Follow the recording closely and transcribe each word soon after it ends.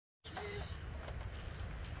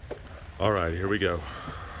All right, here we go.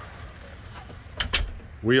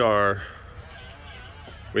 We have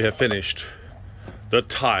finished the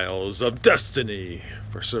Tiles of Destiny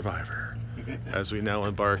for Survivor as we now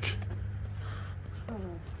embark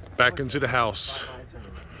back into the house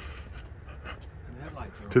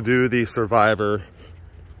to do the Survivor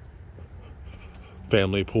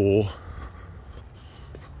family pool.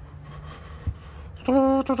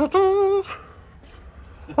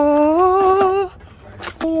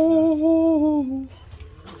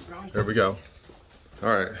 There we go. All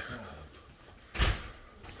right.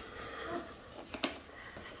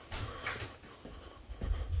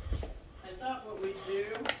 I thought what we do,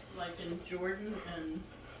 like in Jordan and...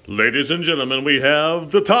 Ladies and gentlemen, we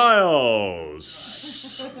have the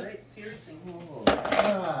tiles. Great piercing.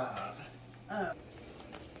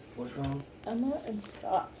 What's wrong? Emma and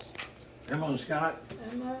Scott. Emma and Scott?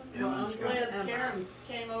 Emma? Emma Well, and I'm Scott. glad Karen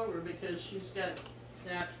came over because she's got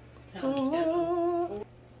that kind of schedule.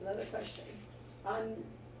 Another question.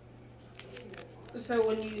 So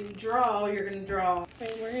when you draw, you're going to draw.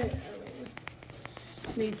 Wait, we're in.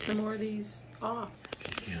 Need some more of these off.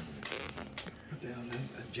 Yeah. What the hell is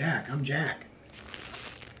that? Jack. I'm Jack.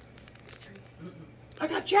 I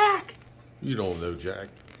got Jack. You don't know Jack.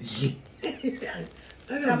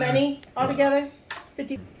 How many altogether?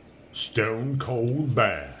 50. Stone cold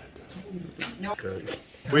bad. Okay.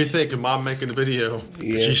 What do you think of Mom making the video?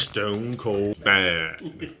 Yeah. She's stone cold bad.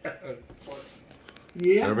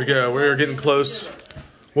 Yeah. There we go. We're getting close.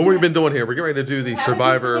 What we've been doing here, we're getting ready to do the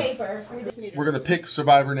Survivor. We're going to pick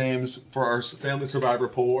Survivor names for our family Survivor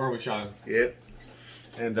pool, aren't we, Sean? Yep.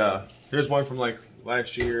 And here's one from like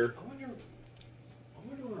last year.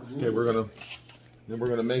 Okay, we're gonna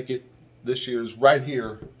make it this year's right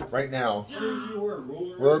here, right now.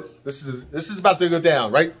 This is about to go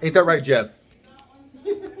down, right? Ain't that right, Jeff?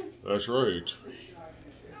 That's right.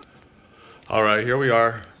 All right, here we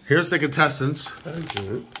are. Here's the contestants.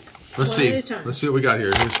 Let's see. Let's see what we got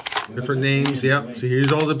here. Here's different names. Yep. See,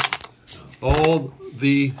 here's all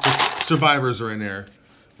the survivors are in there.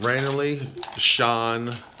 Randomly,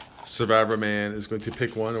 Sean, Survivor Man, is going to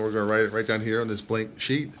pick one, and we're going to write it right down here on this blank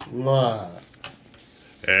sheet.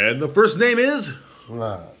 And the first name is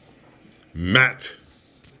Matt.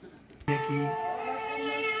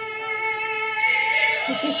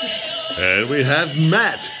 And we have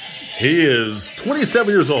Matt. He is 27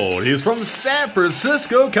 years old. He's from San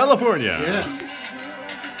Francisco, California. Yeah.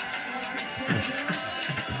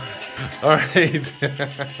 All right.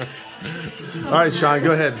 All right, Sean,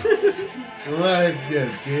 go ahead. What the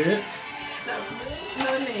kid?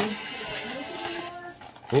 No name.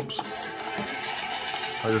 Whoops.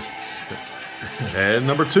 And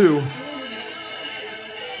number 2.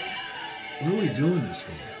 What are we doing this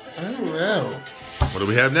for? I don't know. What do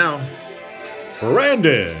we have now?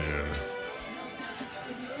 Brandon.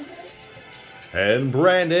 And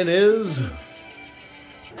Brandon is...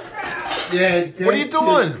 Yeah. What are you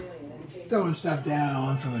doing? Throwing stuff down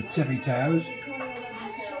on from the tippy toes.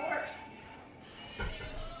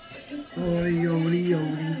 Odie, odie,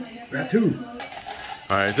 odie. Got 2.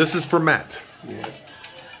 All right, this is for Matt. Yeah.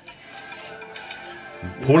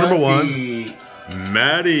 Pool number 1.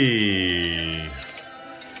 Maddie.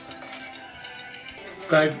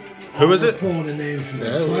 Like, who is it? Pulling the names from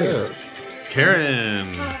the players.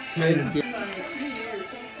 Karen.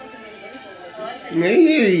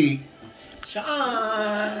 Me.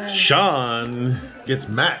 Sean. Sean gets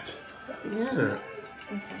Matt. Yeah.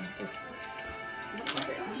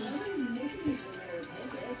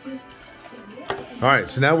 All right,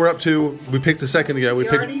 so now we're up to, we picked a second ago. We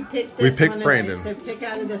picked Brandon. So pick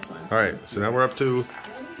out of this one. All right, so now we're up to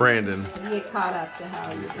Brandon. Get caught up to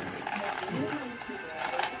how you're doing it.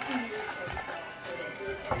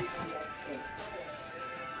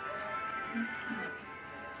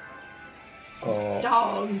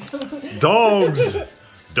 Dogs. Dogs.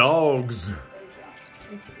 Dogs.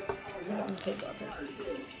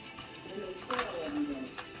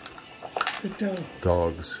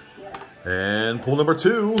 Dogs. And pool number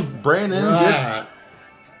 2, Brandon gets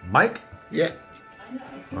Mike. Yeah.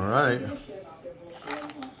 All right.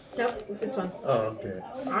 Nope, this one. Oh, okay.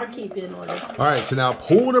 I'll keep in order. All right, so now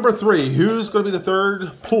pool number 3. Who's going to be the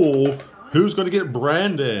third pool? Who's going to get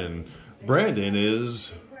Brandon? Brandon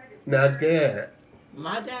is... Not dad.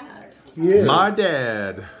 My dad. Yeah. My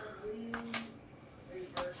dad.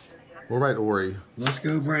 We'll write Ori. Let's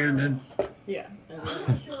go, Brandon. Yeah.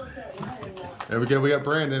 There we go. We got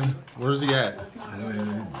Brandon. Where's he at? I don't even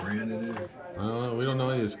know who Brandon is. We don't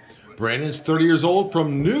know who he is. Brandon's 30 years old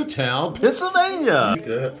from Newtown, Pennsylvania.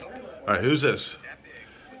 All right, who's this?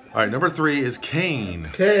 All right, number 3 is Kane.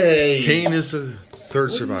 Okay. Kane is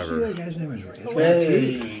Third What did you say survivor. that guy's name is?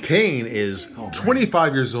 Hey. Kane is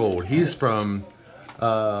 25 years old. He's from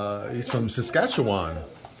Saskatchewan.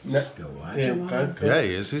 Yeah, Yeah,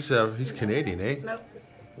 he is. He's Canadian, eh? Nope.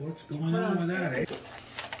 What's going on with that? Eh?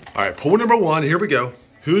 All right, pool number 1. Here we go.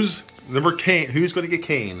 Who's Kane? Who's going to get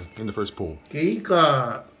Kane in the first pool?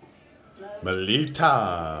 Kika.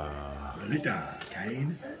 Melita. Melita,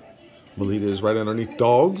 Kane. Melita is right underneath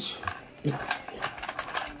dogs.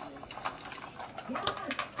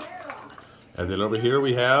 And then over here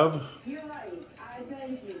we have You're right. I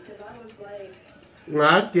thank you because I was like,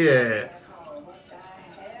 Rocket. what the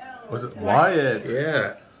hell? what's it? Wyatt.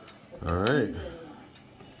 Yeah. All right.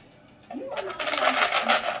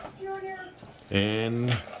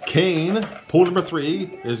 And Kane, pool number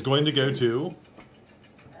 3, is going to go to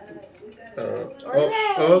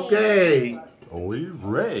Okay. Oi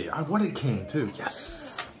Ray. I wanted Kane too.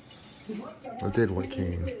 Yes. I did want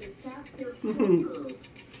Kane.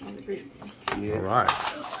 Yeah. All right.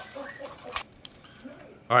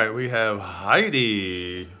 All right, we have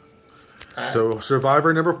Heidi. So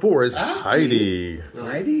survivor number 4 is Heidi.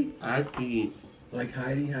 Heidi? Aki. Like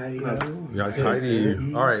Heidi, ho. Yeah,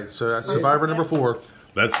 Heidi. All right, so that's survivor number 4.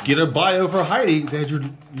 Let's get a bio for Heidi. Dad, you're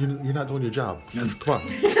not doing your job. Come on.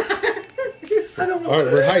 I don't know. All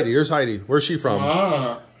right, we're Heidi. Here's Heidi. Where's she from?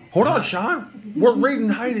 Ah. Hold on, Sean. We're reading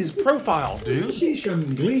Heidi's profile, dude. She's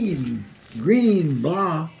from green,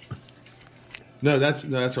 blah. No, that's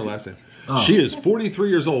her last name. Oh. She is 43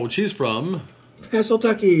 years old. She's from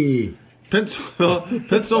Pennsylvania.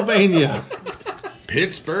 Pennsylvania.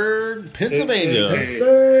 Pittsburgh, Pennsylvania.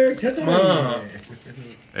 Pittsburgh, Pennsylvania. Ma.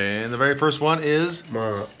 And the very first one is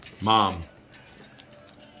Ma. Mom.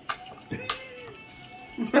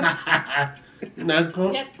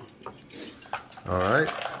 Knuckle. Yep. All right.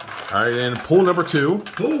 All right, and pool number 2.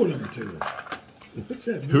 Pool number 2. What's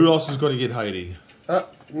that? Who else is going to get Heidi?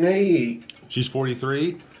 Me. She's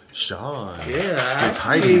 43. Sean. Yeah. It's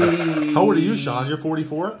Heidi. How old are you, Sean? You're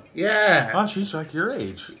 44? Yeah. Oh, she's like your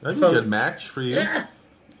age. That'd be a good match for you. Yeah.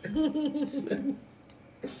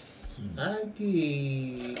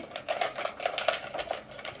 Aki.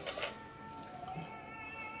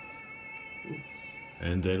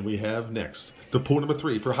 And then we have next the pool number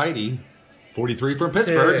 3 for Heidi. 43 from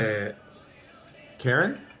Pittsburgh.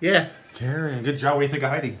 Karen? Yeah. Karen, good job. What do you think of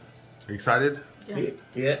Heidi? Are you excited?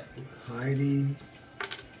 Yeah. Heidi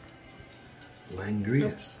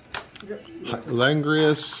Langrius.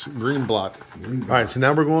 Langrius Greenblatt. All right, so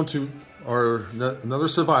now we're going to another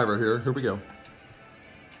survivor here. Here we go.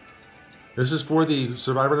 This is for the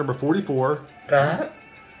survivor number 44.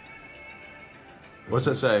 What's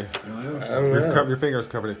that say? Your finger's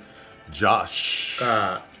covered in. Josh.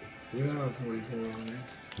 We don't have 44 on there.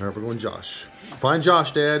 All right, we're going Josh. Find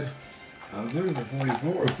Josh, Dad. I was looking for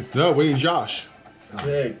 44. No, we need Josh.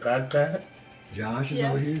 Hey, got that? Josh is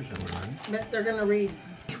Yeah. over here somewhere, right? But they're gonna read.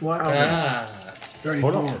 Wilder,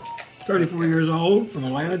 34. Hold on. 34 years old from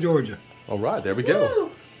Atlanta, Georgia. All right, there we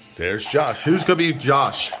go. There's Josh. Who's going to be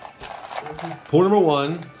Josh? Pool number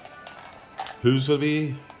 1. Who's going to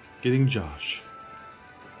be getting Josh?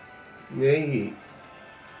 Me.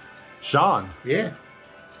 Sean. Yeah.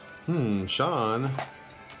 Sean.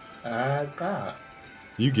 I got.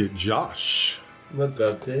 You get Josh. Look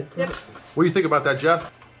up there. What do you think about that, Jeff?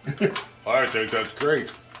 I think that's great.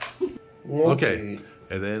 Okay.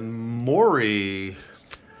 And then Maury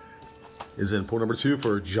is in pool number 2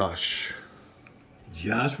 for Josh.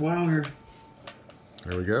 Josh Wilder,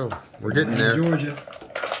 There we go. We're getting there. Georgia.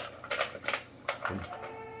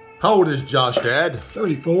 How old is Josh, Dad?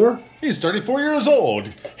 34. He's 34 years old,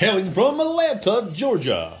 hailing from Atlanta,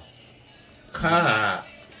 Georgia. Ha.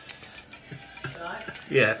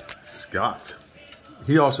 Yeah. Scott.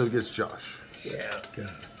 He also gets Josh. Yeah.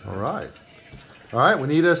 All right. All right, we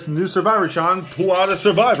need a new survivor, Sean. Pull out a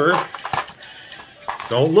survivor.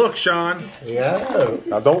 Don't look, Sean. Yeah.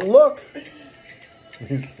 Now don't look.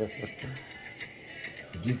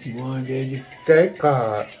 Get you one, did you? Take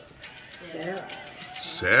card. Sarah.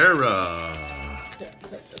 Sarah.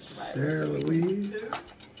 Sarah Louise.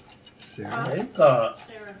 Sarah. Take card.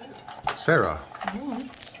 Sarah.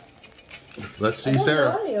 Let's see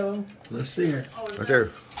Sarah. Let's see her. Right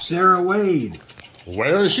there. Sarah Wade.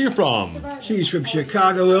 Where is she from? She's from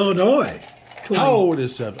Chicago, Illinois. How old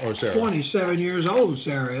is Sarah? 27 years old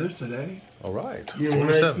Sarah is today. All right. You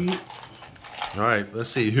 27. ready? All right, let's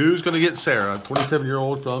see. Who's going to get Sarah?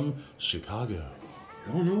 27-year-old from Chicago.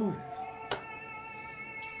 Don't know.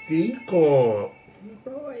 Kiko.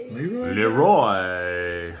 Leroy.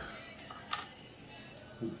 Leroy.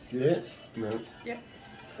 Yes. No.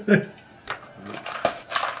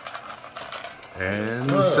 And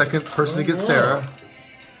the second person to get Sarah.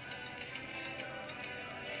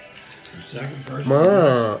 The second person.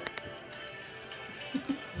 Mom.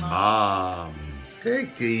 Mom.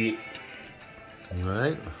 Cakey. All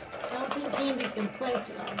right. I don't think Candy's gonna play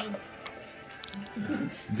Survivor.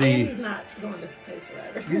 The Candy's not going to play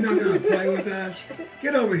Survivor. You're not going to play with us?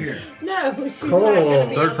 Get over here. No, she's Cool. not going to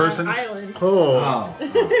be Third on person? that island. Cool.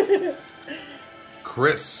 Oh.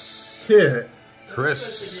 Chris. Shit.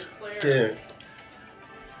 Chris. Shit.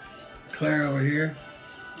 Claire over here.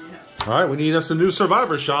 All right, we need us a new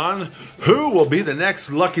survivor, Sean. Who will be the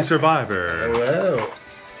next lucky survivor? Wow.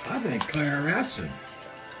 I think Claire Ratson.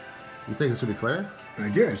 You think it's going to be Claire?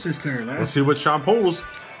 Right there. It says Claire Let's Ratson. see what Sean pulls.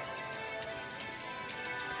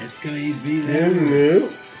 It's going to be Yum, them.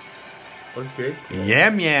 yum. Okay.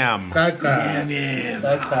 Yam Yam. Kaka. Yeah.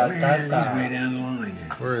 Kaka, Oh, man, kaka. he's way down the line there.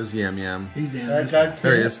 Where is Yam Yam? He's down this way. Kaka.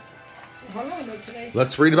 There he is. Hold on, look today.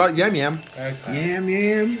 Let's read about Yam Yam. Kaka. Yam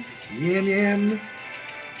Yam. Yam Yam.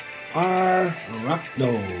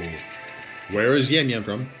 Aracno. Where is Yam Yam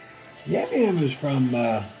from? Yam Yam is from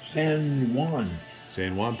San Juan.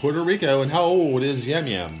 San Juan, Puerto Rico. And how old is Yam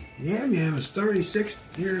Yam? Yam Yam is 36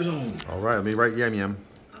 years old. All right, let me write Yam Yam.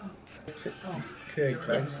 Okay,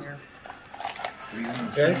 Kaka.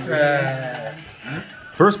 Okay. Kaka.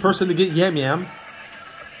 First person to get Yam Yam.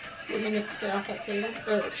 We're going to get off that table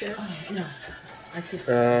or the chair.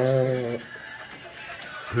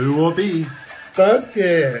 Who will be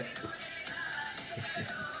Kaka.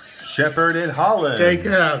 Shepherd and Holland?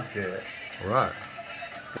 Kaka. All right.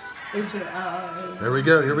 Into your eye. There we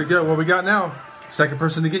go. Here we go. What we got now? Second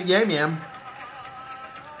person to get Yam Yam.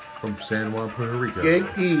 From San Juan, Puerto Rico.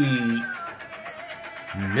 Kaki.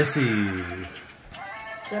 Missy.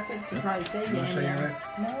 Shepherd could probably say You wanna say yeah.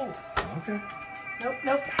 that? No. Okay.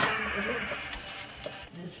 Nope.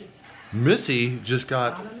 Missy just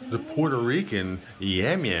got the Puerto Rican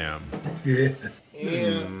Yam Yam. Yeah.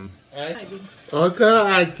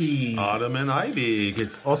 Okaki. Autumn and Ivy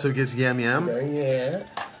also gets Yam Yam. Yeah.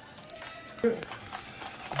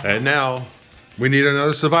 And now we need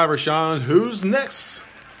another survivor, Sean. Who's next?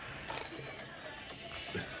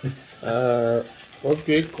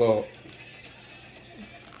 Okay, cool.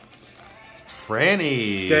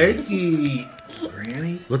 Franny. Kaki.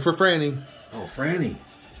 Franny? Look for Franny. Oh, Franny.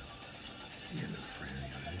 You know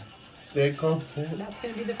Franny. Kaka. That's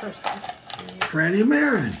going to be the first one. Franny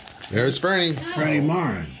Marin. There's Franny. Franny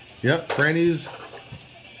Marin. Yep, Franny's.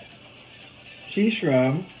 She's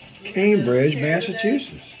from Cambridge,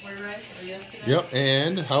 Massachusetts. We're right. Are you up to that? Yep,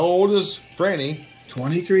 and how old is Franny?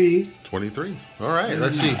 23. 23. All right,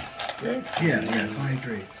 let's see. Yeah,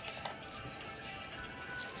 23.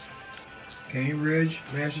 Cambridge,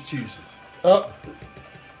 Massachusetts. Oh.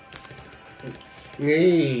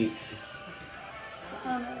 Nee.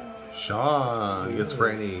 Sean gets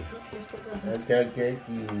Franny. Kaki.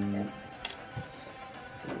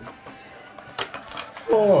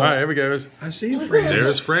 All right, here we go. I seen Franny.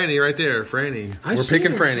 There's Franny right there. Franny. I We're seen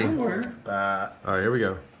picking her Franny. somewhere. All right, here we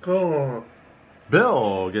go. Cool.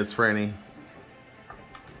 Bill gets Franny.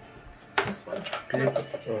 This one.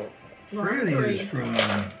 Franny is from.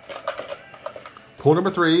 Pool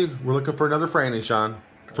number 3. We're looking for another Franny, Sean.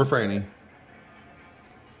 For Franny.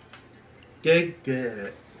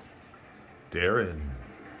 Kaka. Darren.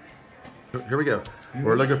 Here we go.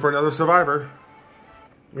 We're looking for another survivor.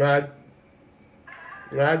 Not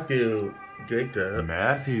you. Jacob.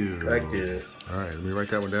 Matthew. Like it. All right, let me write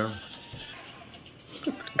that one down.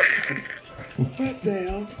 What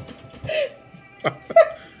the hell?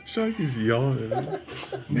 Sean keeps yawning.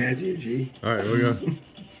 Matthew G. All right, here we go.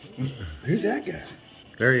 Who's that guy?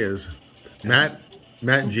 There he is. Matt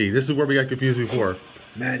G. This is where we got confused before.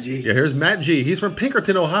 Matt G. Yeah, here's Matt G. He's from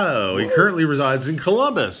Pinkerton, Ohio. He currently resides in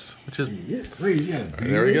Columbus, which is... Yeah. Wait, he's got a beard.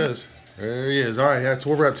 There he goes. There he is. All right, that's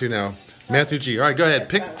what we're up to now. Matthew G. All right, go ahead.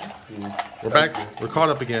 Pick. We're back. We're caught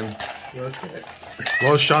up again. Okay.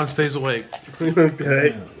 Well, Sean stays awake.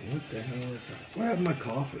 Okay. What the hell? What happened to my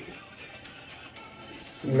coffee?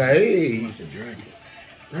 He Nay. must have drank it.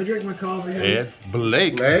 Did I drink my coffee? And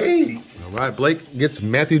Blake. Nay. All right, Blake gets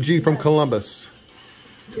Matthew G. from Columbus.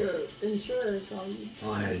 Your insurance on you.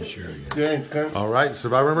 Oh, I had insurance. Yeah. Jacob. All right,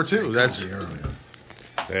 survivor number 2. That's... Coffee earlier.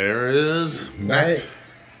 There is Matt. Nay.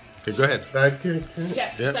 Okay, go ahead.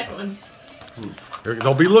 Yeah, Yep. second one. Here,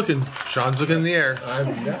 don't be looking. Sean's looking in the air.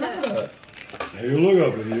 I'm not. Hey,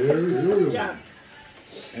 look up in here. Good job.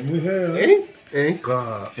 And we have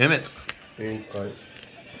Inca. Emmett. Inca.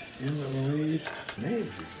 Emma Louise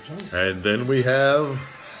Nancy. And then we have...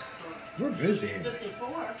 We're busy.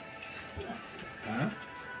 54. Huh?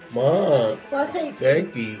 Mom. Plus 18.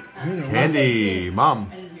 Becky. You know, Candy.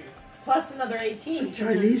 Mom. plus another 18.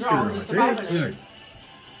 Chinese girl. These They're survivor good. names.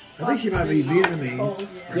 I think she might be Vietnamese.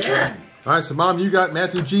 Yeah. All right, so Mom, you got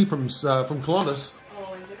Matthew G from Columbus.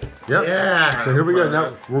 Oh, and did Yep. Yeah. So here we go.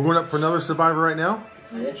 Now we're going up for another survivor right now.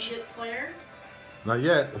 you get Claire? Not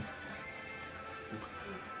yet.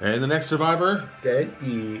 And the next survivor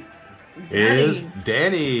Daddy. is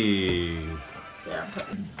Danny. Yeah.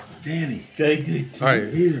 Danny. Daddy. All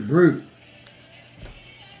right. He's a brute.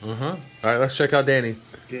 Uh huh. All right, let's check out Danny.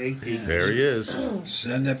 Daddy. There he is.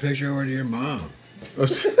 Send that picture over to your mom.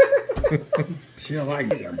 She'll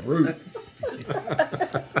like he's a brute.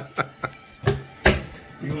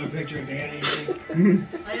 You want a picture of Danny?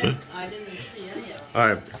 I didn't see any of them. All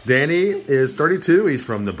right, Danny is 32. He's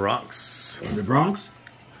from the Bronx. From the Bronx?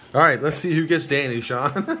 All right, let's see who gets Danny,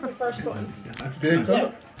 Sean. The first one. Big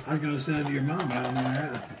up. I was going to send it to your mom, but I don't know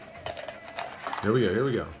how. Here we go. Here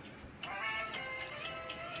we go.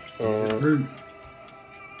 Brute.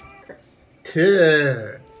 Chris.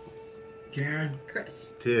 Ted. Karen? Chris.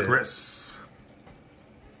 Ted. Chris.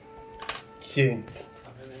 King.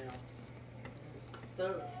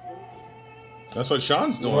 So, That's what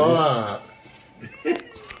Sean's doing. What?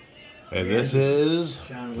 And this is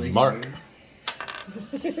Sounds like Mark.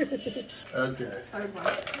 Okay.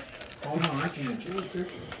 Hold on, I can't see the picture.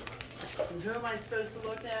 who am I supposed to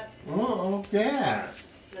look at? Oh, yeah.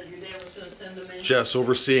 That your dad was going to send them in? Jeff's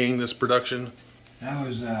overseeing this production. That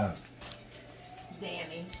was,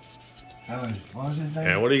 Danny. what was his name?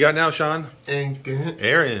 And what do you got now, Sean? And good.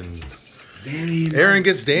 Aaron. Danny. and Aaron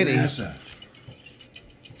gets Danny. Vanessa.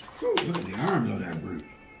 Whew, look at the arms on that brute.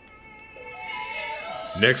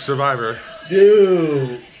 Next survivor,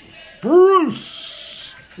 Dude.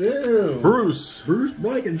 Bruce. Dude. Bruce. Bruce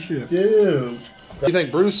Blankenship. Dude. What do you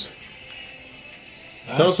think, Bruce?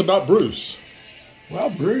 Tell us about Bruce. Well,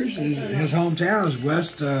 Bruce, his hometown is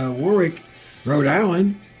West Warwick, Rhode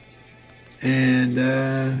Island.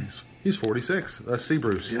 And He's 46. Let's see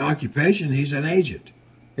Bruce. the occupation, he's an agent.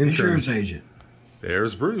 Insurance agent.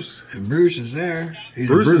 There's Bruce. And Bruce is there. He's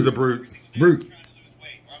Bruce a brute. is a brute. Brute.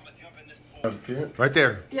 Okay. Right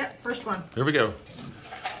there. Yeah, first one. Here we go.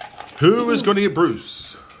 Who is going to get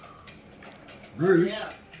Bruce? Bruce.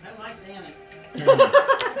 Yeah, I like Danny.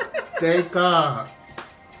 Take off.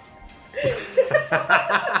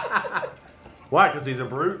 Why? Because he's a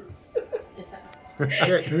brute? Who's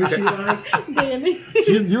she like? Danny.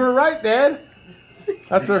 You were right, Dad.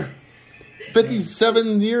 That's her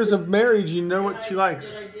 57 years of marriage. You know what she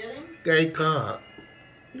likes. Did I get him? Take off.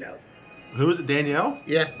 No. Who is it? Danielle?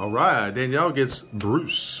 Yeah. All right. Danielle gets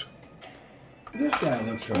Bruce. This guy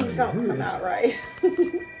looks familiar. Don't Who come is out it? right.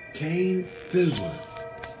 Kane Fizzler.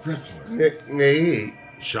 Fritzler. Me.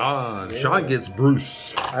 Sean. Sean gets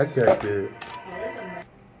Bruce. I got it. Oh, there's a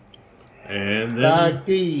And then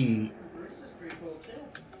Daddy. Bruce is pretty cool, too.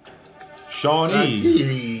 Shawnee.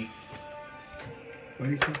 Daddy. What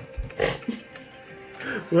do you say?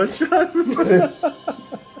 What, Sean?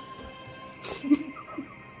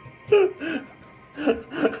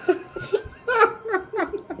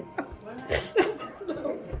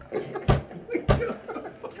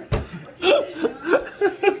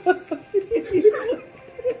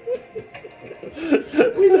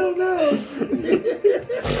 We don't know.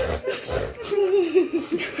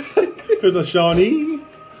 There's a Shawnee.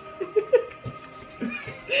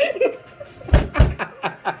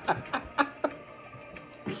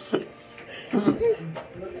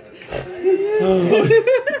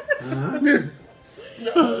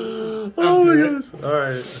 Oh my goodness. All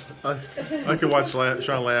right. I could watch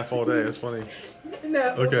Sean laugh all day. It's funny. No.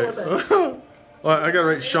 Okay. Well, I got to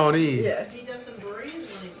write Shawnee. Yeah. He doesn't breathe when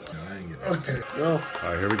he's I didn't get that. Okay. Go. All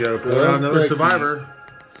right, here we go. Pull out another survivor.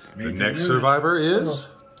 The Make it next new. survivor is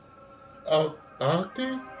Oh,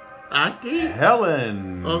 okay. Okay.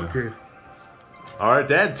 Helen. Okay. All right,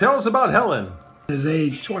 Dad, tell us about Helen. His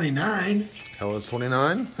age 29. Helen's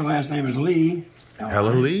 29. Her last name is Lee.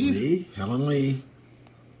 Helen Lee? Helen Lee.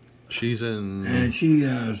 She's in. And she,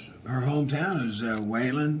 her hometown is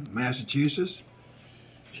Wayland, Massachusetts.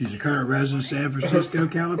 She's a current resident of San Francisco,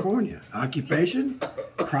 California. Occupation,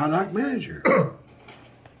 product manager.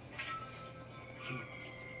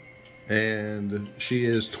 And she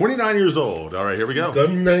is 29 years old. All right, here we go.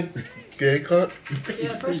 Good night. Get caught. Yeah,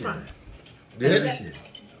 the first one. There Yeah. she is.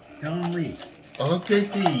 Helen Lee. Okay.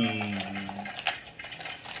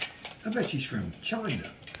 I bet she's from China.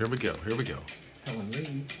 Here we go. Here we go. Helen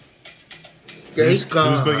Lee. Who's Get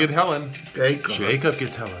going to caught. get Helen? Get caught. Jacob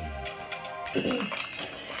gets Helen. This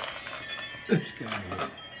guy here.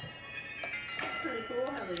 It's pretty cool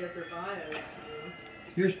how they got their bios.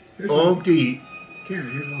 Here's one. Okay.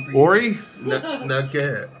 Karen, here's one for you. Ori, Not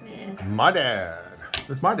get. my dad.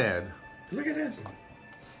 It's my dad. Look at this.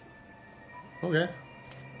 Okay.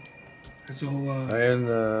 That's all. And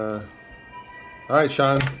all right,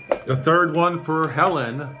 Sean. The third one for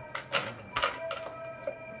Helen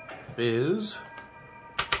is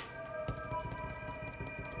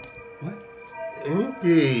What?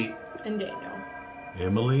 Okay. And Daniel.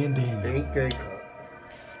 Emily and Daniel. Okay.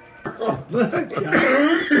 Look,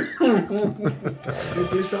 John. Get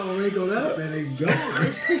this all wrinkled up and it's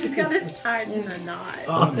gone. She's got it tied in a knot.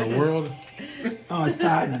 What in the world? Oh, it's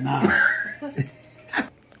tied in a knot.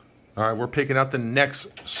 All right, we're picking out the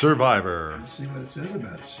next survivor. Let's see what it says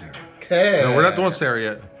about Sarah. Okay. No, we're not doing Sarah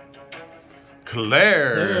yet.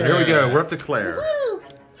 Claire. Here we go. We're up to Claire.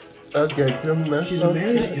 Okay, come on. She's a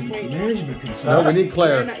management No, consultant. we need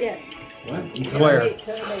Claire. Not yet. What? Claire. Wait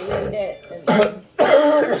till they read it.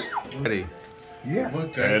 Ready. Yeah.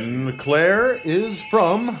 Okay. And Claire is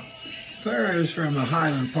from. Claire is from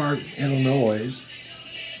Highland Park, Illinois.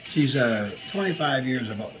 She's 25 years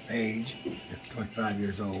of age, 25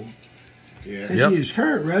 years old. Yeah. And Yep. she is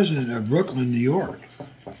current resident of Brooklyn, New York.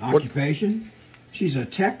 Occupation, she's a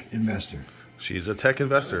tech investor. She's a tech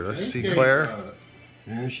investor. Let's see Okay. Claire.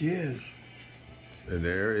 There she is. And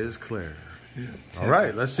there is Claire. Yeah, All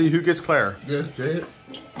right, let's see who gets Claire. That's it.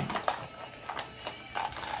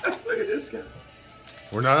 Look at this guy.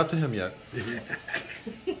 We're not up to him yet.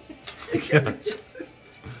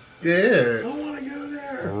 Yeah. I want to go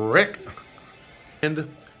there. Rick. And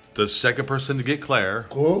the second person to get Claire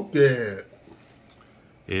Go get.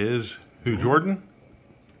 is who? Jordan?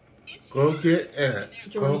 Go get it.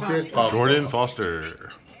 Go get Papa. Jordan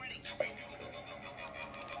Foster.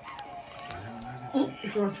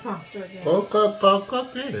 George Foster again. Go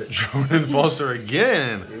get it. Jordan Foster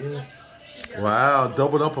again. Yeah. Wow,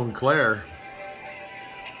 doubled up on Claire.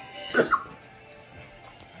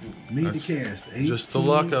 Meet That's the cast. Just the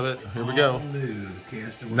luck of it. Here we go. All new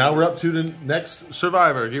cast away. Now we're up to the next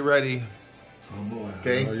survivor. Get ready. Oh boy.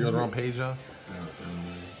 Okay. Oh, you're on the wrong page now.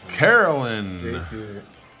 Carolyn. Thank you.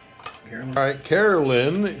 Carolyn, All right,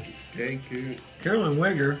 Carolyn. Thank you. Carolyn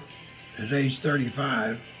Wigger is age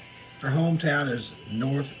 35. Her hometown is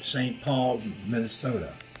North St. Paul,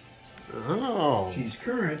 Minnesota. Oh. She's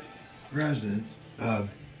current resident of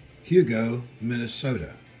Hugo,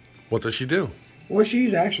 Minnesota. What does she do? Well,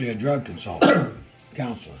 she's actually a drug consultant,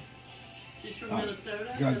 counselor. She's from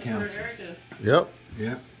Minnesota. drug That's where counselor. Erica- Yep.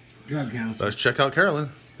 Yep, drug counselor. Let's check out Carolyn.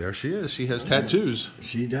 There she is. She has tattoos.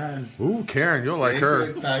 She does. Ooh, Karen, you'll like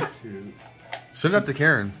her. Thank you. Send that to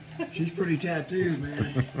Karen. She's pretty tattooed,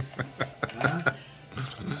 man. Huh?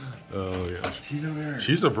 Oh, yeah. She's over there.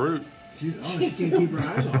 She's a brute. She can't keep her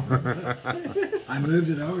eyes off her. I moved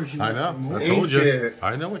it over. She I went know. for more. I told you. Thank you.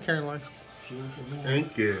 I know what Karen likes. She went for more.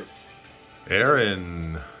 Thank you.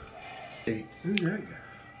 Aaron. Who's that guy?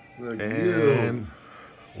 Look, you. And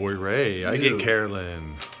Boy Ray. I get You.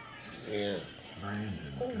 Carolyn. Yeah.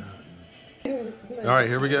 Brandon. All right,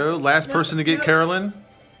 here we go. Last person to get Carolyn.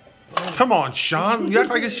 Come on, Sean. You act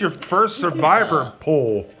like it's your first survivor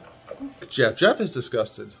poll. Jeff is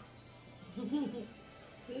disgusted.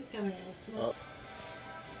 He's coming out.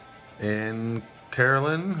 And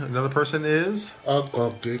Carolyn, another person is I'll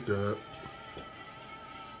go get that.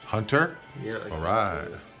 Hunter. Yeah. All right.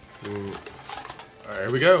 All right,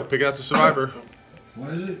 here we go. Pick out the survivor.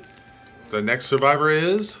 What is it? The next survivor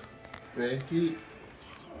is Thank you.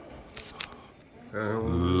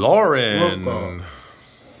 Lauren. Welcome.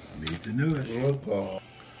 Meet the newest. Look.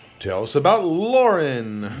 Tell us about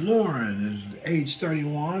Lauren. Lauren is age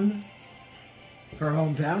 31. Her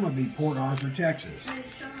hometown would be Port Arthur, Texas.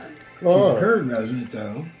 She's a current resident,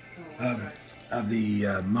 though, of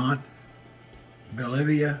the Mont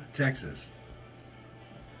Bolivia, Texas.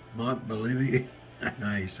 Mont Bolivia. I don't know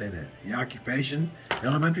how you say that. The occupation,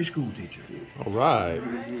 elementary school teacher. All right.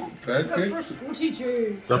 Thank you. School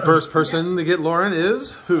teachers. The first person to get Lauren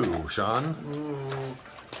is who, Sean?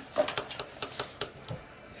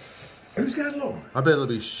 Who's got Lauren? I bet it'll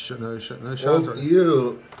be Sean's. Oh, Right.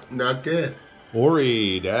 you. Not that.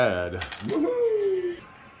 Ori, Dad. Woohoo!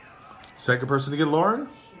 Second person to get Lauren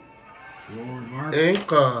Lauren Mark.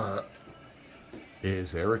 Anchor.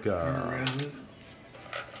 is Current Erica. resident.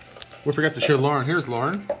 We forgot to show Lauren. Here's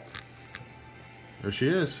Lauren. There she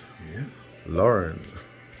is. Yeah. Lauren.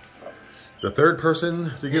 The third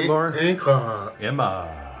person to get Lauren, Anchor.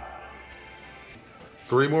 Emma.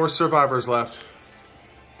 3 more survivors left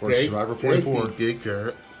for Survivor 44. Thank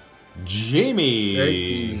you. Jamie. Thank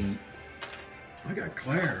you. I got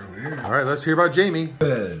Claire over here. All right, let's hear about Jamie.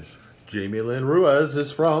 Ruiz. Jamie Lynn Ruiz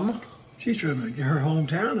is from, She's from her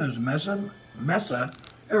hometown is Mesa,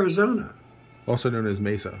 Arizona. also known as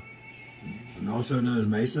Mesa. Also known as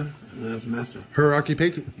Mesa. That's Mesa. Her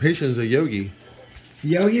occupation is a yogi.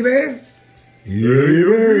 Yogi Bear? Yogi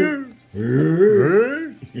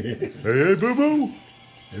Bear. Hey, boo boo.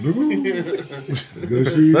 Hey, boo-boo. Go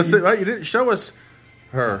see. That's it, right? You didn't show us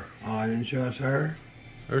her. Oh, I didn't show us her?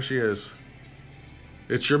 There she is.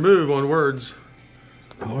 It's your move on words.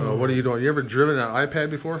 Hold What are you doing? You ever driven an iPad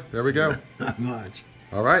before? There we go. Not much.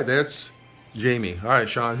 All right, that's Jamie. All right,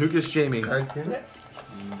 Sean, who gets Jamie? I can.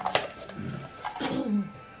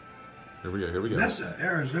 Here we go. Here we go. Mesa,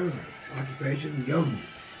 Arizona. Occupation, yogi.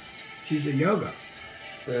 She's a yoga.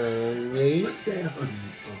 Me? What the hell? Me?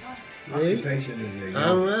 Occupation is a I yoga.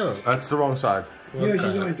 don't know. That's the wrong side. Yeah, she's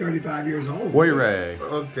only 35 years old. Boy Ray.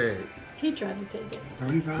 Okay. He tried to take it.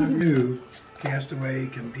 35 new Castaway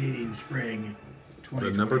competing spring The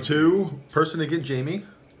 2020. number 2 person to get Jamie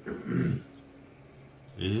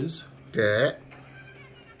is That.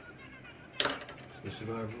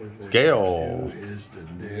 Gail. Who is the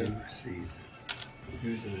new season?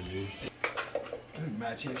 Who's in the new season?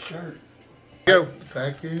 Match his shirt. Go.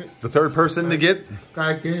 Back in. The 3rd person to get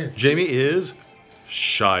Back in. Jamie is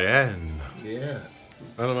Cheyenne. Yeah.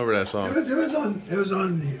 I don't remember that It song. was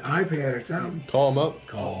on the iPad or something. Call him up.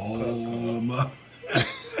 Call him up.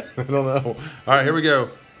 I don't know. All right, here we go.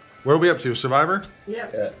 Where are we up to? Survivor?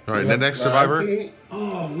 Yep. Yeah. All right, the next survivor?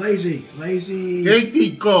 Oh, lazy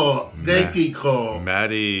Getico. Getico.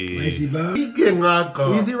 Maddie. bug.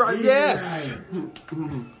 Ikenako. Easy right. Yes.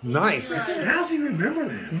 Nice. How's he remember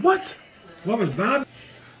that? What? What was Bob?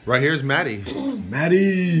 Right here's Maddie.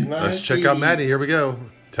 Maddie. Let's check out Maddie. Here we go.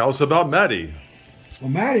 Tell us about Maddie. Well,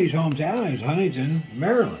 Maddie's hometown is Huntington,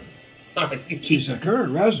 Maryland. She's a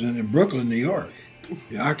current resident in Brooklyn, New York.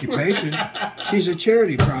 The occupation, she's a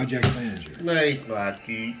charity project manager. Nice,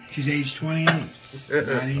 Lucky. She's age 28.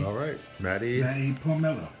 Maddie, All right. Maddie. Maddie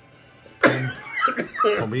Pomelo.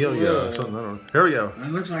 Amelia. Something, I don't know. Here we go.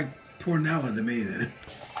 It looks like Pornella to me then.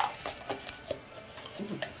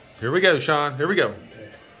 Here we go, Sean. Here we go.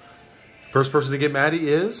 First person to get Maddie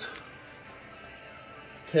is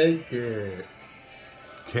Take it.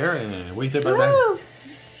 Karen. What do you think about Maddie?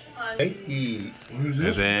 Take it. Who's And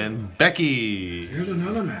this? then Becky. Here's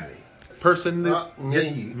another Maddie. Person to Not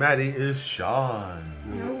get me. Maddie is Sean.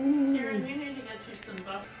 Karen, you need to get you some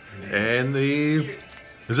bucks. And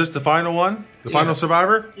is this the final one? The final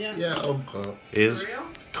survivor Yeah. Yeah, okay. is For real?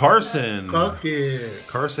 Carson. Cook it.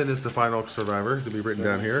 Carson is the final survivor to be written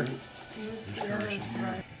down here.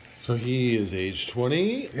 So he is age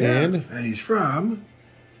 20 and And he's from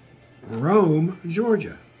Rome,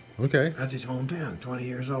 Georgia. okay. That's his hometown, 20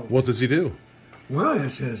 years old. What does he do? Well, it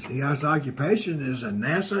says he has occupation as a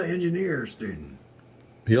NASA engineer student.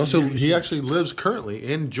 He actually lives currently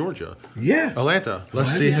in Georgia, Yeah. Atlanta.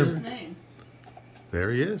 Let's see Atlanta. His him. name.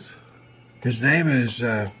 There he is. His name is,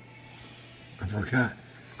 I forgot.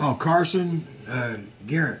 Oh, Carson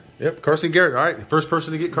Garrett. Yep, Carson Garrett. All right, first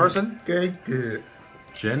person to get Carson, Take it.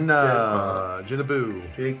 Jenna Boo.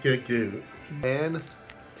 Take it. And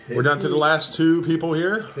we're down to the last 2 people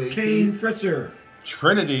here. Kane Fritzer.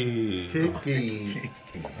 Trinity. Take it.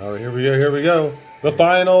 All right, here we go. Here we go. The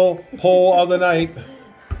final poll of the night.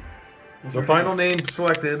 The final name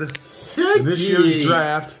selected in this year's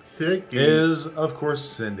draft Take it. is, of course,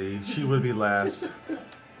 Cindy. She would be last.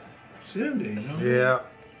 Cindy. Huh? Yeah.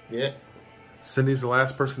 Yeah. Cindy's the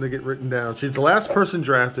last person to get written down. She's the last person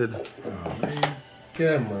drafted. Oh, man.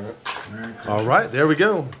 Camera. Merry Christmas. All right, there we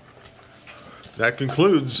go. That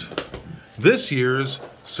concludes this year's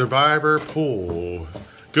Survivor Pool.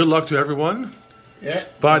 Good luck to everyone. Yeah.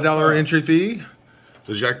 $5 entry fee.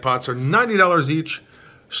 The jackpots are $90 each.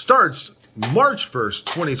 Starts March 1st,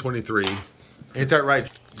 2023. Ain't that right?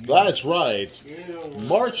 That's right.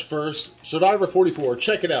 March 1st, Survivor 44.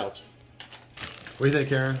 Check it out. What do you think,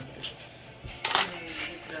 Karen?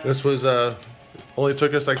 This was only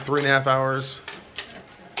took us like 3.5 hours.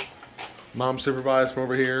 Mom supervised from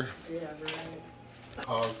over here.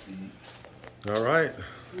 Coffee. All right,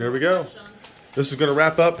 here we go. This is going to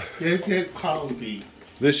wrap up Take it coffee.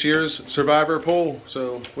 this year's Survivor poll.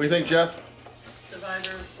 So, what do you think, Jeff? Survivor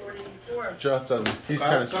 44. Jeff doesn't. He's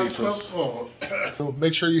kind of speechless. So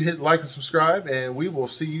make sure you hit like and subscribe, and we will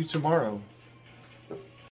see you tomorrow.